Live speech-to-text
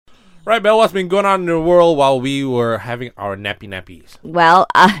Right, Belle, what's been going on in the world while we were having our nappies? Well,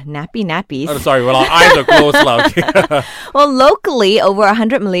 nappies. Oh, sorry, well, our eyes are closed, loud. Well, locally, over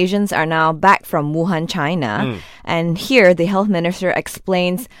 100 Malaysians are now back from Wuhan, China. And here, the health minister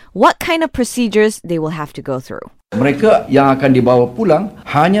explains what kind of procedures they will have to go through. Mereka yang akan dibawa pulang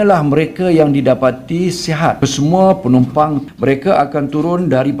hanyalah mereka yang didapati sihat. Semua penumpang mereka akan turun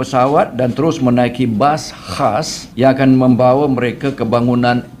dari pesawat dan terus menaiki bas khas yang akan membawa mereka ke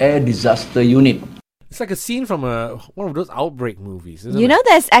bangunan Air Disaster Unit. It's like a scene from one of those outbreak movies, isn't You it? know,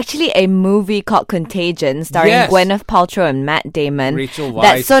 there's actually a movie called Contagion starring Yes. Gwyneth Paltrow and Matt Damon Rachel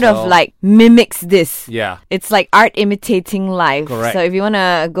that Weisz sort as of well. like mimics this. Yeah. It's like art imitating life. Correct. So if you want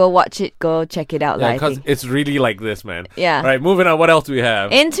to go watch it, go check it out. Yeah, I because think. it's really like this, man. Yeah. Right, moving on. What else do we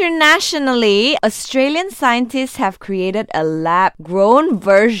have? Internationally, Australian scientists have created a lab-grown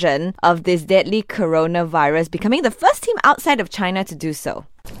version of this deadly coronavirus, becoming the first team outside of China to do so.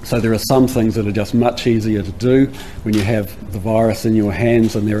 So there are some things that are just much easier to do when you have the virus in your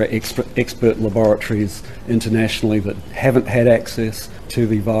hands, and there are expert laboratories internationally that haven't had access to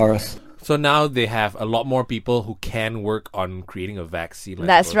the virus. So now they have a lot more people who can work on creating a vaccine.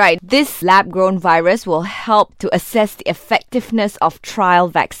 That's right. This lab-grown virus will help to assess the effectiveness of trial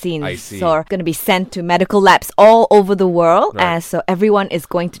vaccines. I see. So it's going to be sent to medical labs all over the world. Right. So everyone is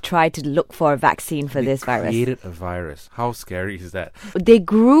going to try to look for a vaccine for this virus. Created a virus. How scary is that? They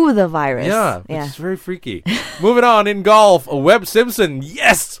grew the virus. Yeah, it's very freaky. Moving on, in golf, Webb Simpson,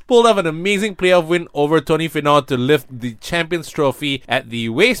 yes, pulled off an amazing playoff win over Tony Finau to lift the Champions Trophy at the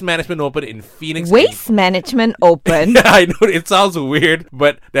Waste Management Open in Phoenix. Waste Management Open. I know it sounds weird,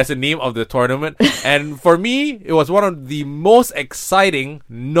 but that's the name of the tournament. And for me, it was one of the most exciting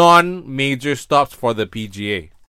non-major stops for the PGA.